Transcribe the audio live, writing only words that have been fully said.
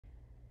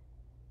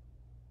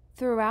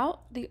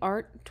Throughout the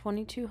Art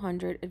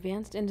 2200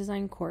 Advanced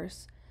InDesign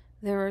course,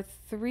 there are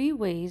 3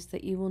 ways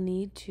that you will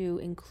need to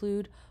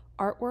include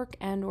artwork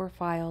and/or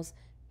files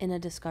in a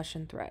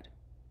discussion thread.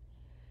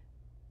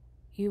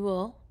 You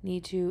will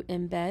need to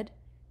embed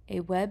a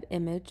web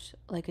image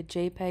like a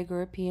JPEG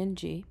or a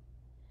PNG.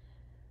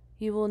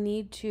 You will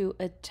need to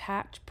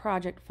attach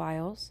project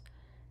files,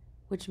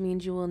 which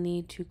means you will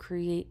need to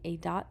create a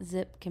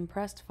 .zip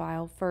compressed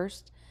file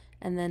first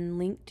and then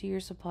link to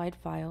your supplied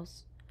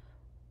files.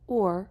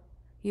 Or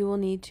you will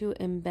need to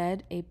embed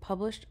a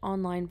published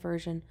online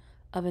version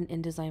of an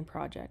InDesign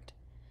project.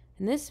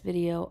 In this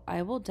video,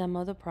 I will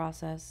demo the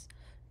process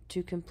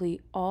to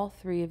complete all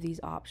 3 of these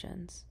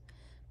options.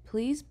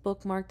 Please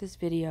bookmark this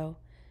video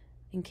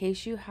in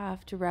case you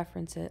have to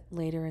reference it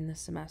later in the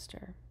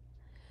semester.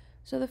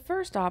 So the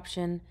first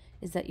option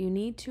is that you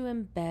need to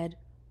embed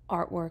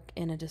artwork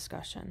in a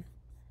discussion.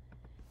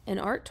 In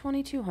Art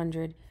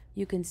 2200,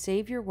 you can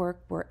save your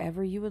work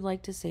wherever you would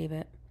like to save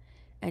it,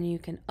 and you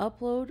can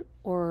upload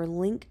or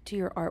link to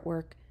your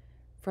artwork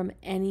from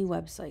any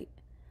website.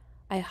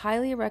 I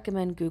highly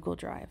recommend Google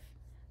Drive.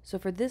 So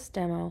for this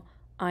demo,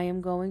 I am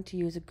going to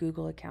use a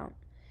Google account.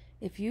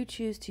 If you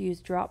choose to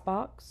use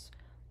Dropbox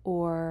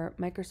or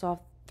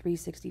Microsoft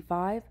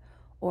 365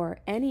 or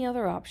any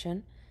other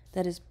option,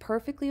 that is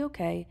perfectly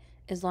okay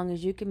as long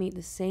as you can meet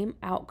the same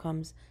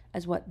outcomes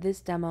as what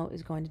this demo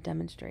is going to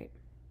demonstrate.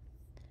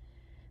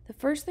 The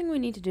first thing we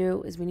need to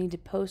do is we need to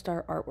post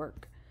our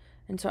artwork.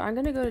 And so I'm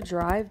going to go to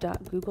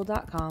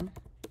drive.google.com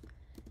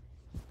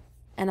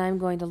and I'm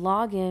going to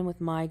log in with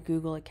my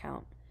Google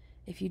account.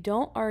 If you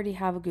don't already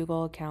have a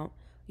Google account,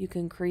 you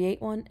can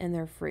create one and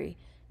they're free.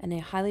 And I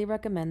highly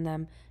recommend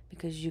them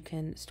because you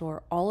can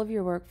store all of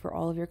your work for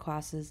all of your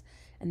classes,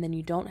 and then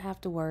you don't have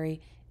to worry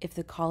if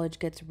the college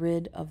gets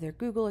rid of their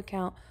Google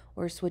account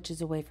or switches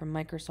away from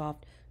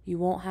Microsoft. You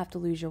won't have to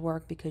lose your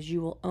work because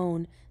you will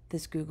own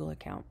this Google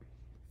account.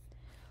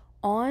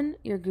 On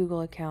your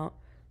Google account,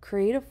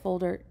 create a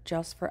folder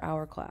just for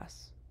our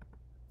class.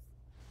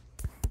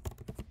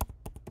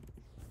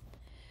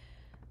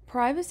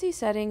 Privacy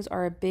settings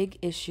are a big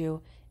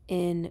issue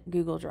in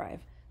Google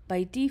Drive.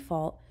 By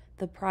default,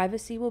 the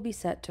privacy will be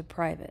set to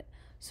private.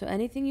 So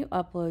anything you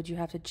upload, you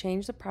have to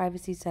change the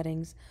privacy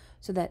settings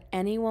so that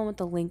anyone with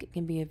the link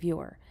can be a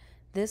viewer.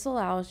 This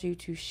allows you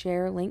to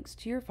share links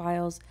to your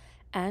files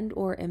and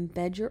or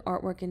embed your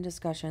artwork in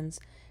discussions,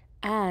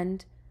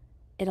 and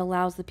it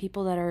allows the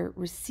people that are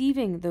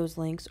receiving those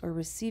links or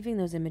receiving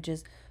those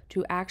images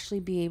to actually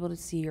be able to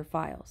see your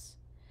files.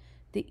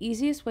 The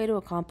easiest way to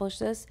accomplish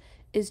this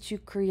is to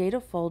create a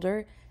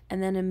folder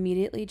and then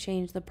immediately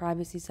change the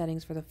privacy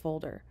settings for the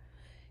folder.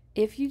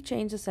 If you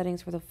change the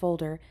settings for the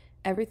folder,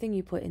 everything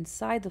you put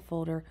inside the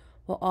folder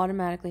will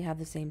automatically have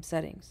the same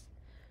settings.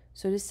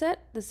 So to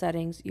set the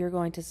settings, you're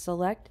going to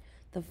select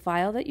the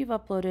file that you've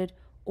uploaded,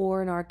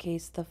 or in our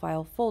case, the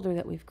file folder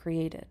that we've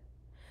created.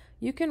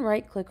 You can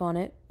right-click on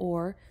it,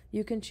 or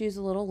you can choose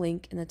a little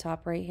link in the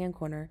top right-hand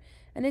corner,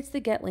 and it's the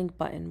Get Link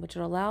button, which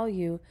will allow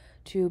you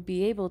to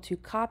be able to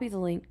copy the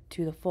link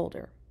to the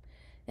folder.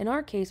 In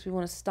our case, we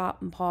want to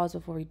stop and pause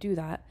before we do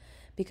that,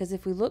 because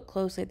if we look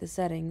closely at the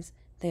settings,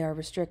 they are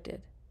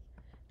restricted.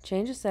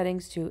 Change the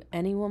settings to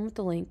anyone with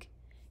the link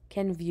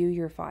can view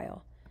your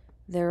file.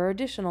 There are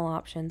additional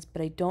options,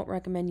 but I don't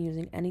recommend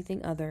using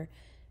anything other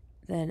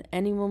than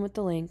anyone with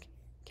the link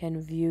can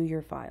view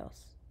your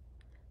files.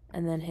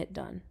 And then hit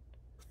done.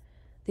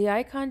 The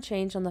icon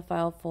changed on the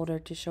file folder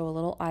to show a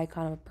little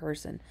icon of a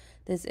person.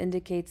 This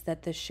indicates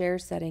that the share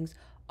settings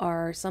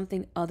are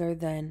something other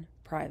than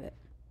private.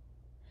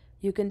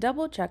 You can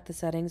double check the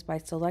settings by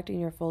selecting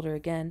your folder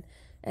again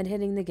and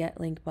hitting the Get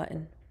Link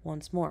button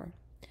once more.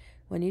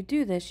 When you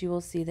do this, you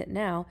will see that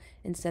now,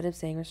 instead of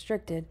saying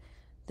restricted,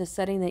 the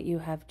setting that you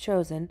have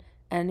chosen,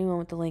 anyone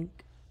with the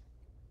link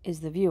is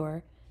the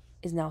viewer,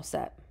 is now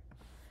set.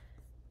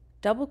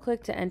 Double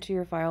click to enter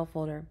your file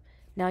folder.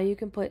 Now you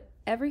can put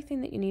everything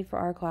that you need for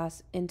our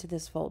class into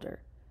this folder.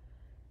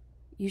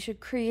 You should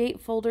create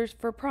folders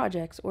for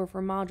projects or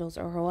for modules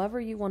or however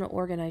you want to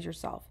organize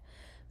yourself.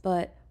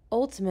 But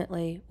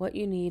ultimately, what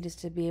you need is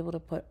to be able to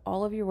put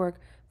all of your work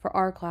for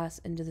our class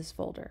into this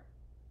folder.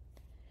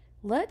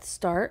 Let's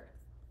start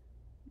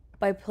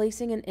by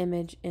placing an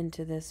image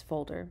into this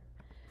folder.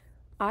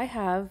 I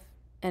have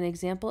an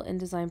example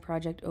InDesign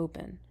project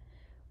open.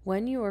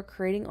 When you are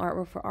creating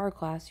artwork for our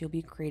class, you'll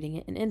be creating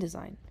it in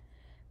InDesign.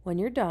 When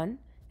you're done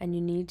and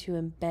you need to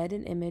embed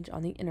an image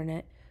on the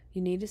internet,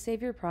 you need to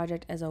save your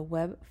project as a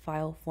web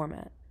file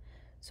format.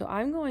 So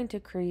I'm going to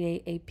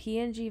create a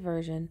PNG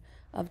version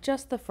of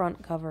just the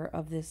front cover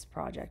of this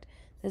project.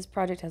 This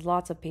project has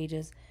lots of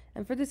pages,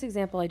 and for this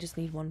example, I just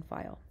need one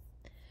file.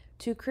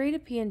 To create a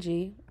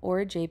PNG or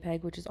a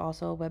JPEG, which is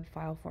also a web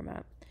file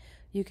format,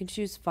 you can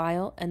choose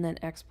File and then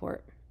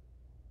Export.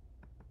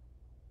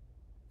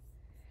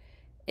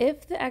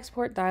 If the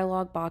export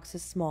dialog box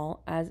is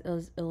small, as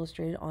is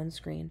illustrated on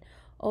screen,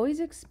 always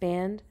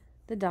expand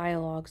the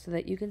dialog so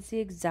that you can see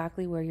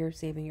exactly where you're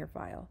saving your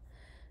file.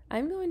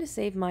 I'm going to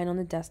save mine on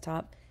the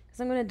desktop because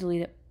I'm going to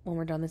delete it when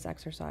we're done this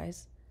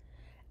exercise.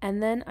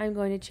 And then I'm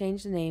going to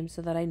change the name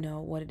so that I know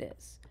what it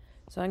is.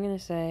 So I'm going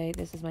to say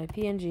this is my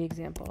PNG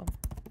example.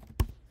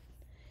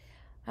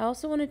 I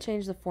also want to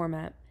change the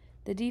format.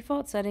 The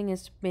default setting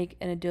is to make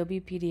an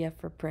Adobe PDF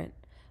for print.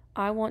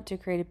 I want to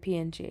create a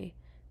PNG.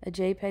 A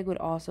JPEG would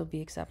also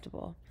be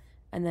acceptable.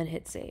 And then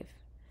hit save.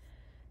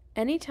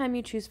 Anytime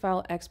you choose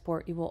File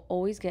Export, you will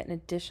always get an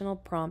additional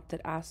prompt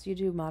that asks you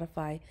to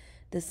modify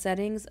the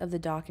settings of the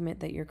document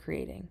that you're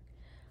creating.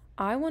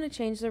 I want to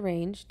change the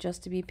range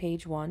just to be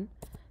page 1.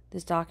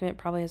 This document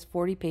probably has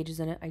 40 pages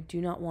in it. I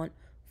do not want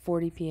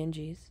 40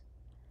 PNGs.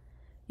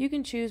 You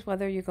can choose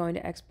whether you're going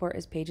to export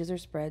as pages or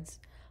spreads.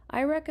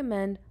 I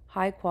recommend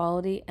high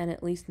quality and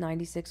at least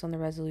 96 on the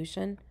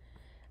resolution.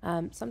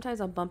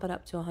 Sometimes I'll bump it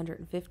up to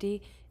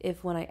 150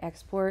 if when I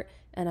export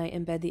and I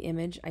embed the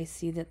image, I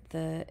see that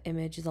the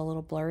image is a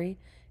little blurry.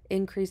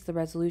 Increase the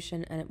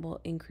resolution and it will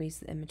increase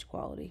the image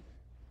quality.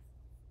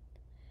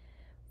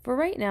 For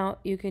right now,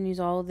 you can use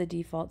all of the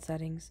default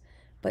settings,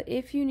 but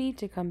if you need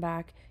to come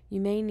back, you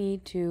may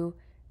need to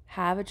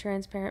have a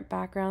transparent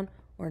background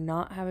or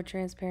not have a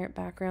transparent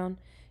background.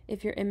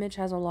 If your image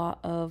has a lot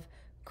of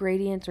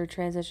gradients or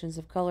transitions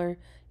of color,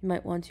 you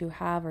might want to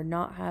have or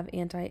not have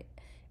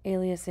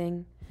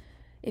anti-aliasing.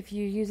 If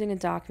you're using a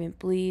document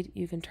bleed,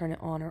 you can turn it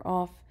on or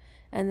off.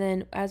 And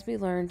then, as we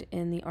learned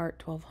in the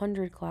Art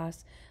 1200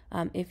 class,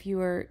 if you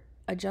are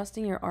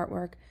adjusting your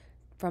artwork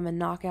from a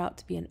knockout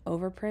to be an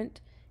overprint,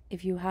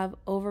 if you have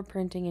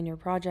overprinting in your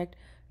project,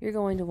 you're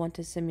going to want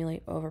to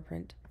simulate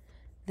overprint.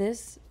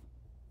 This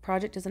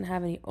project doesn't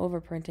have any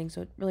overprinting,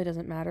 so it really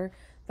doesn't matter,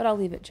 but I'll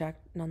leave it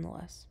checked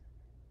nonetheless.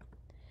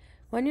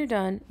 When you're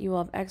done, you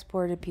will have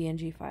exported a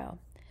PNG file.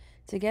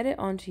 To get it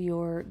onto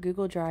your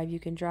Google Drive, you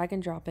can drag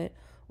and drop it,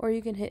 or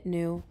you can hit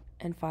New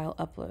and File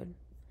Upload.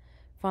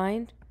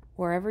 Find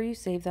wherever you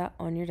save that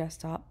on your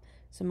desktop,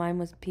 so mine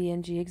was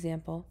PNG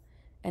example,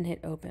 and hit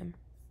Open.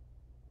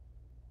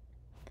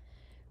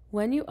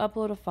 When you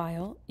upload a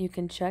file, you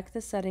can check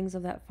the settings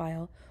of that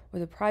file or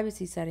the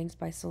privacy settings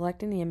by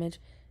selecting the image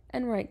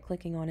and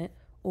right-clicking on it,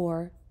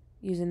 or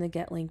using the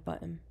Get Link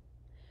button.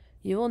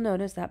 You will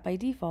notice that by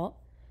default,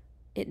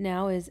 it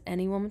now is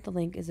anyone with the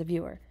link is a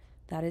viewer.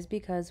 That is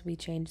because we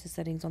changed the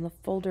settings on the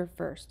folder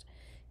first.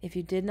 If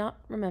you did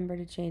not remember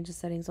to change the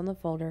settings on the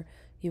folder,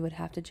 you would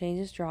have to change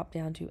this drop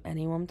down to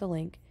anyone with the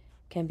link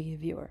can be a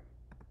viewer.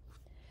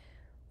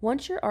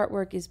 Once your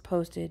artwork is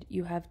posted,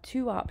 you have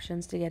two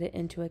options to get it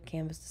into a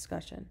Canvas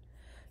discussion.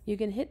 You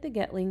can hit the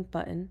Get Link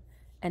button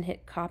and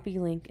hit Copy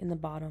Link in the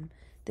bottom.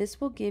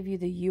 This will give you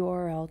the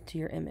URL to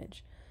your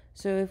image.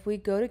 So if we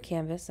go to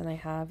Canvas and I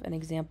have an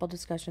example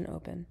discussion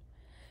open,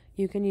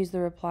 you can use the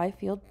reply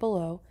field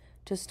below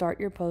to start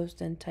your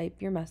post and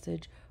type your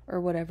message or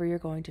whatever you're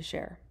going to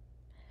share.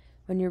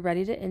 When you're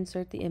ready to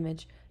insert the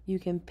image, you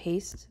can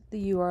paste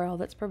the URL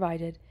that's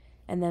provided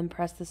and then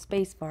press the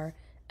space bar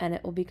and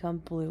it will become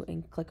blue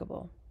and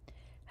clickable.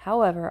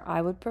 However,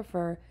 I would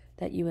prefer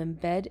that you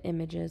embed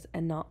images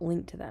and not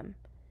link to them.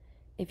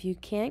 If you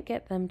can't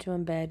get them to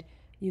embed,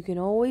 you can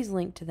always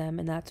link to them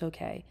and that's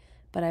okay,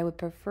 but I would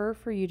prefer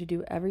for you to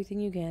do everything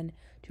you can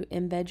to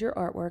embed your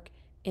artwork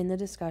in the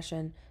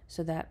discussion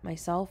so that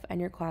myself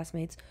and your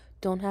classmates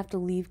don't have to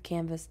leave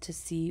Canvas to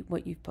see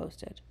what you've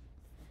posted.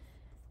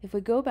 If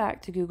we go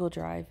back to Google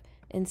Drive,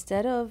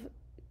 instead of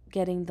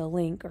getting the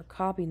link or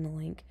copying the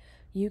link,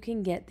 you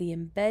can get the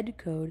embed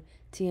code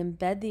to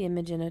embed the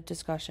image in a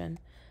discussion.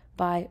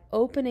 By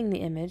opening the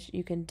image,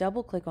 you can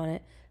double click on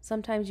it.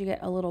 Sometimes you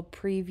get a little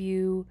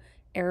preview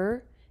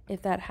error.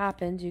 If that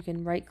happens, you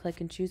can right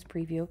click and choose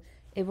preview.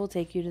 It will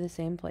take you to the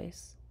same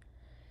place.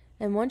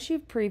 And once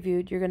you've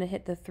previewed, you're going to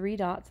hit the three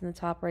dots in the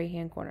top right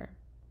hand corner.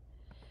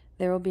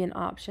 There will be an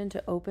option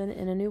to open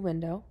in a new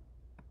window.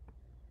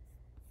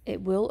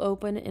 It will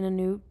open in a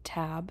new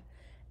tab,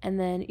 and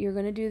then you're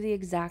going to do the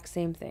exact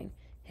same thing.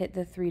 Hit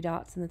the three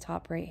dots in the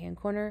top right hand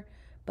corner,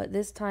 but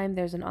this time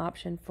there's an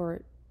option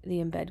for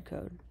the embed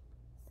code.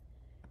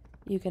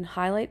 You can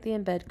highlight the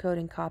embed code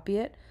and copy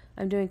it.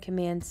 I'm doing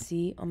Command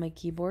C on my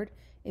keyboard.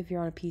 If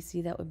you're on a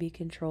PC, that would be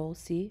Control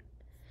C.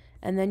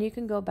 And then you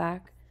can go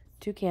back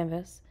to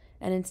Canvas,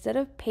 and instead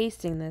of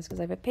pasting this, because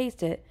if I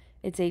paste it,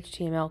 it's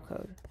HTML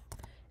code.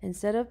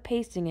 Instead of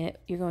pasting it,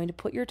 you're going to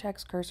put your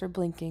text cursor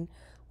blinking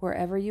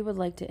wherever you would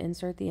like to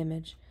insert the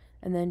image,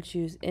 and then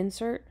choose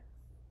Insert,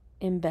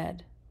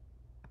 Embed.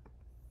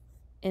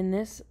 In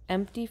this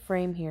empty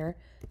frame here,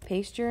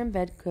 paste your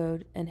embed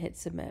code and hit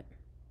Submit.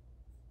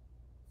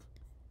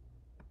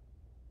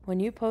 When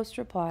you post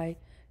reply,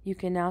 you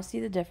can now see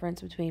the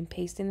difference between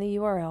pasting the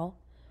URL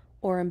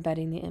or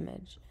embedding the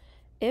image.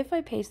 If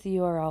I paste the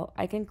URL,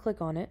 I can click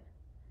on it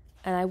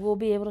and I will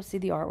be able to see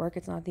the artwork.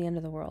 It's not the end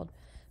of the world.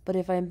 But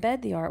if I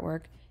embed the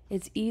artwork,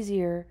 it's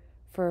easier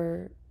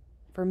for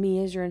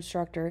me as your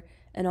instructor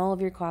and all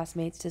of your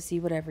classmates to see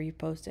whatever you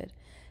posted.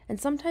 And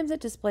sometimes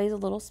it displays a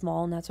little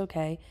small, and that's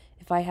okay.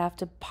 If I have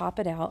to pop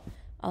it out,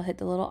 I'll hit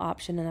the little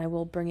option and I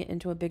will bring it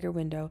into a bigger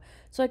window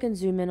so I can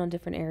zoom in on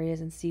different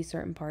areas and see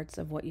certain parts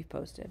of what you've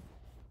posted.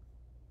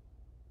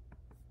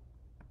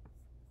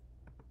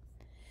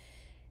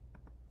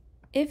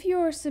 If you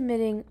are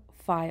submitting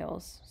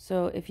files.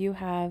 So if you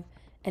have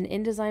an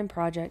InDesign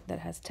project that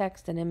has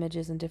text and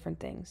images and different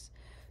things,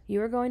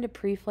 you are going to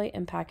pre-flight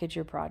and package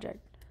your project.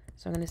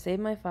 So I'm going to save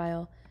my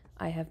file.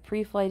 I have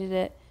pre-flighted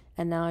it,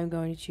 and now I'm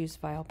going to choose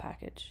File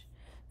Package.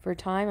 For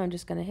time, I'm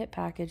just going to hit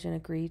Package and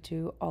agree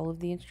to all of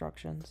the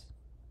instructions.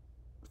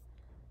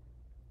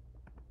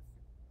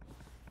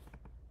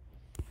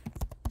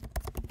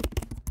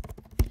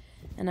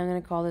 And I'm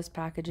going to call this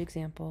Package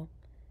Example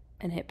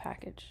and hit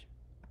Package.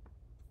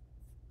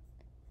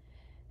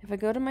 If I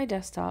go to my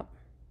desktop,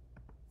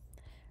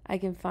 I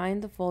can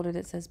find the folder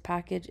that says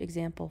Package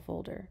Example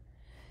Folder.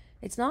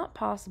 It's not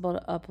possible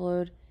to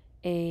upload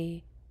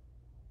a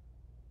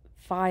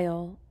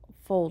file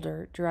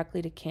folder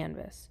directly to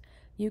Canvas.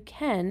 You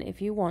can,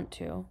 if you want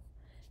to,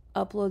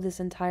 upload this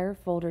entire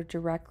folder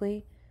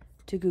directly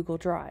to Google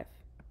Drive.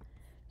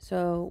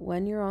 So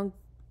when you're on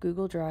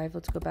Google Drive,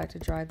 let's go back to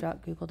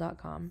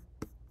drive.google.com,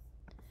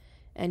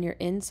 and you're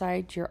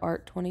inside your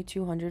Art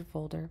 2200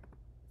 folder.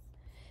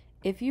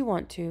 If you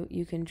want to,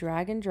 you can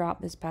drag and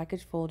drop this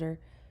package folder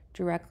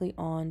directly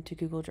onto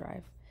Google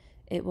Drive.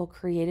 It will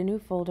create a new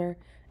folder,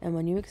 and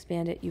when you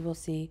expand it, you will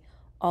see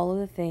all of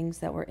the things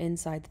that were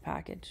inside the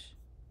package.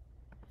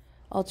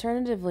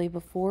 Alternatively,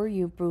 before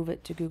you move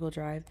it to Google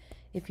Drive,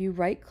 if you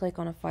right-click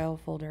on a file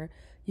folder,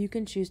 you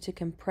can choose to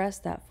compress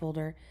that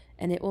folder,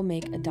 and it will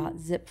make a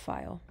 .zip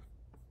file.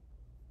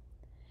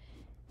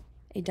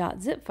 A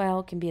 .zip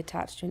file can be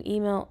attached to an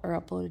email or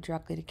uploaded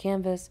directly to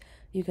Canvas.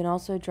 You can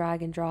also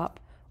drag and drop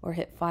or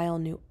hit File,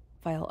 New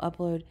File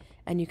Upload,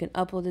 and you can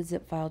upload the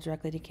zip file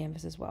directly to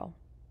Canvas as well.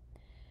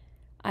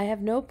 I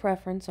have no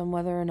preference on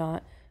whether or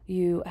not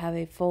you have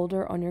a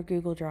folder on your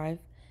Google Drive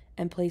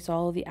and place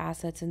all of the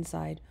assets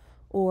inside,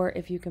 or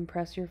if you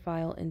compress your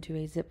file into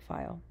a zip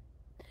file.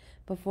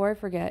 Before I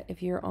forget,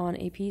 if you're on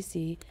a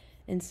PC,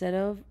 instead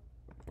of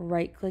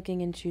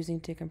right-clicking and choosing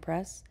to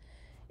compress,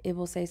 it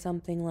will say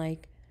something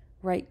like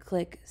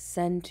right-click,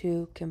 send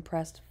to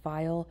compressed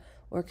file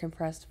or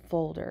compressed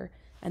folder,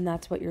 and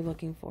that's what you're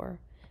looking for.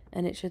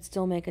 And it should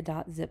still make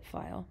a .zip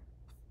file.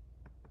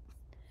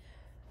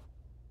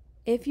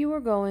 If you are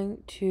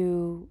going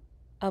to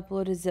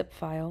upload a zip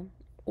file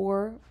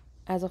or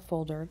as a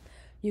folder,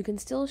 you can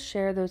still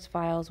share those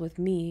files with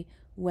me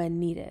when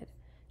needed.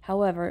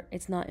 However,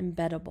 it's not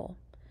embeddable.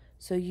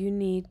 So you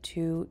need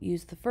to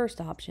use the first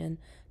option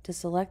to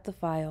select the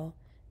file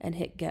and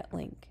hit Get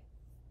Link.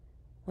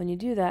 When you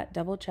do that,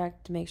 double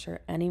check to make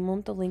sure anyone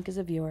with the link is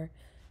a viewer,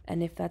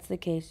 and if that's the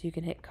case, you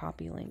can hit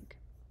Copy Link.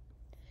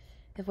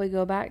 If we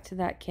go back to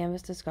that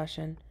Canvas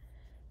discussion,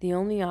 the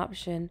only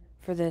option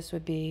for this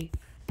would be,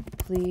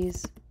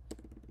 please,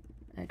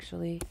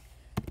 actually,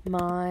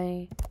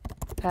 my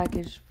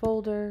package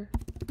folder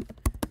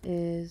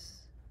is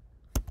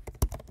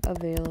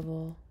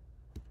available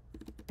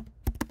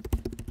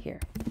here.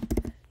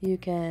 You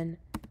can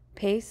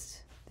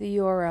paste the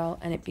URL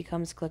and it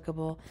becomes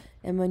clickable,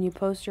 and when you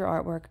post your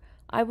artwork,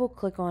 I will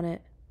click on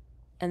it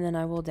and then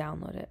I will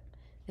download it.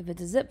 If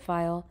it's a zip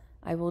file,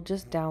 I will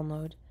just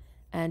download,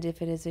 and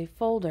if it is a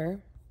folder,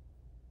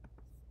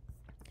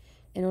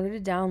 in order to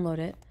download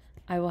it,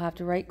 I will have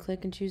to right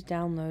click and choose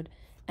download,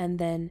 and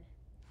then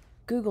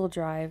Google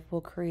Drive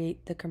will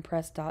create the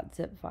compressed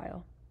 .zip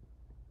file.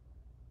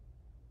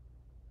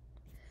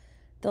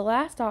 The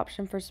last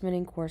option for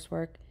submitting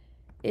coursework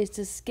is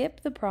to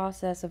skip the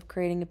process of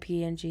creating a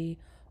PNG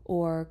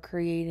or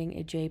creating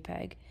a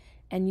JPEG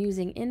and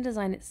using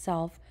InDesign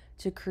itself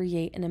to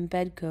create an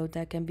embed code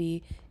that can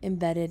be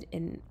embedded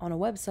on a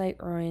website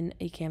or in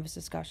a Canvas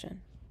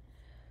discussion.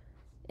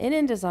 In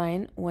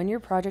InDesign, when your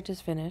project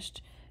is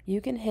finished, you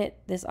can hit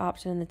this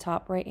option in the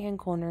top right-hand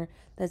corner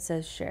that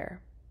says Share.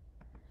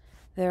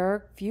 There are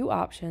a few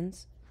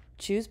options.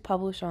 Choose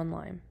Publish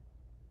Online.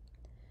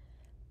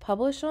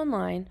 Publish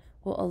Online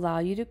will allow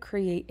you to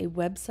create a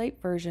website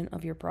version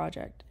of your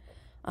project.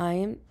 I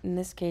am, in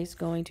this case,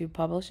 going to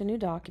publish a new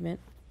document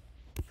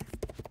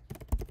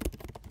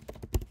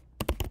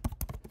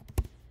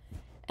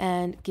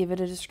and give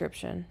it a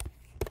description.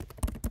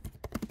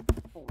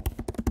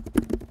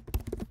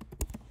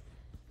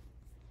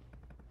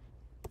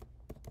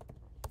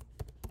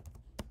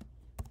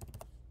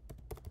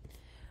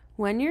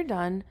 When you're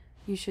done,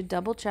 you should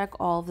double check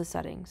all of the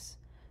settings.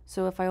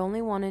 So if I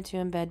only wanted to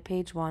embed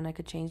page 1, I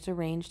could change the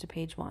range to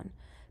page 1.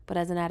 But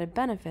as an added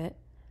benefit,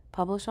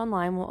 Publish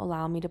Online will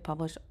allow me to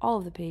publish all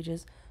of the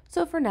pages,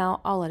 so for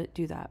now, I'll let it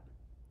do that.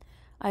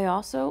 I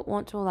also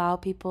want to allow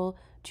people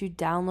to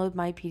download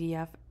my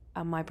PDF,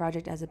 my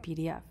project as a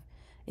PDF.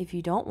 If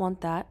you don't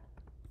want that,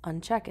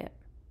 uncheck it.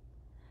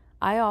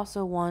 I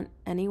also want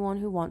anyone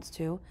who wants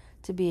to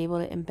be able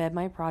to embed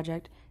my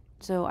project,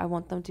 so I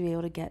want them to be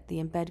able to get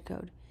the embed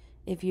code.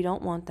 If you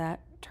don't want that,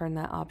 turn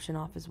that option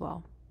off as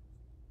well.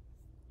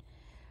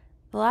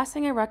 The last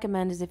thing I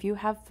recommend is if you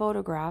have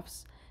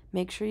photographs,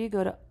 make sure you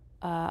go to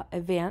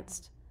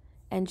Advanced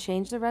and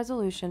change the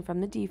resolution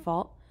from the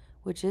default,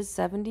 which is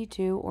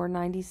 72 or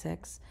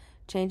 96,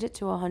 change it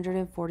to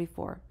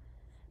 144.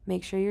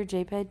 Make sure your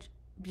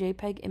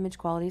JPEG image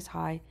quality is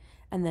high,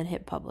 and then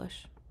hit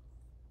Publish.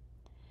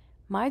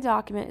 My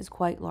document is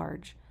quite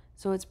large,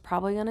 so it's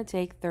probably going to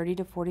take 30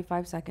 to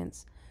 45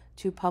 seconds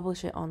to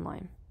publish it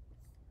online.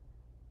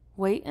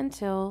 Wait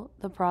until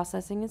the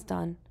processing is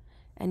done,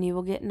 and you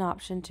will get an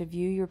option to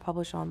view your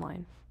publish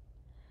online.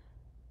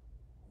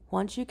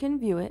 Once you can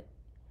view it,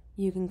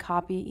 you can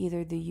copy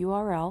either the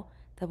URL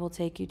that will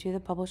take you to the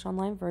publish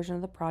online version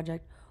of the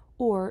project,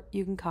 or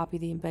you can copy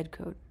the embed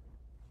code.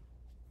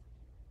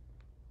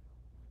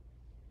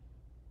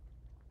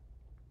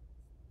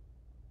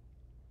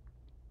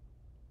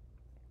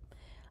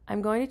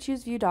 I'm going to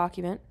choose View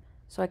Document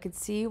so I can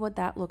see what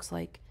that looks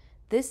like.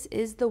 This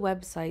is the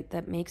website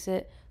that makes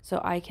it so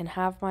I can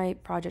have my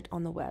project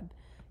on the web.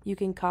 You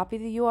can copy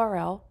the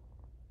URL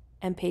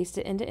and paste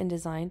it into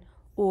InDesign,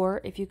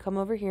 or if you come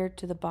over here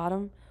to the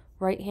bottom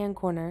right-hand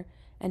corner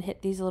and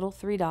hit these little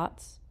three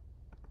dots,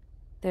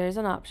 there's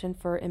an option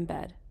for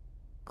Embed.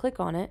 Click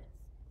on it,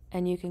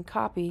 and you can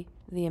copy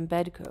the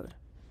embed code.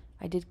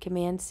 I did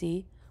Command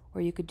C,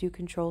 or you could do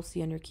Control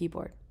C on your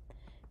keyboard.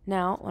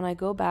 Now, when I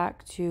go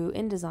back to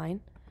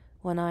InDesign,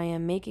 when I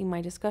am making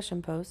my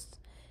discussion posts,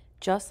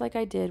 just like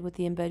I did with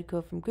the embed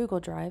code from Google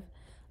Drive,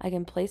 I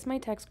can place my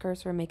text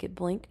cursor and make it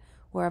blink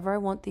wherever I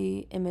want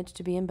the image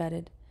to be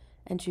embedded,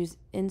 and choose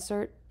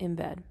Insert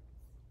Embed.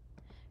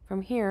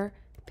 From here,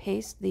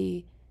 paste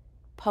the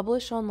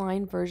Publish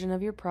Online version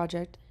of your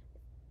project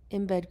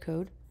embed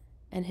code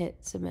and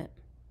hit Submit.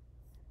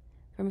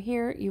 From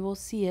here, you will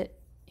see it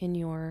in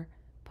your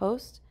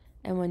post,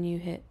 and when you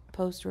hit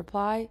Post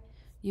Reply,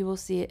 you will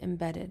see it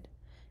embedded.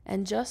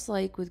 And just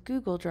like with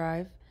Google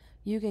Drive,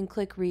 you can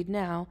click Read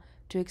Now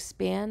to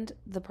expand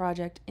the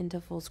project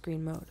into full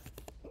screen mode.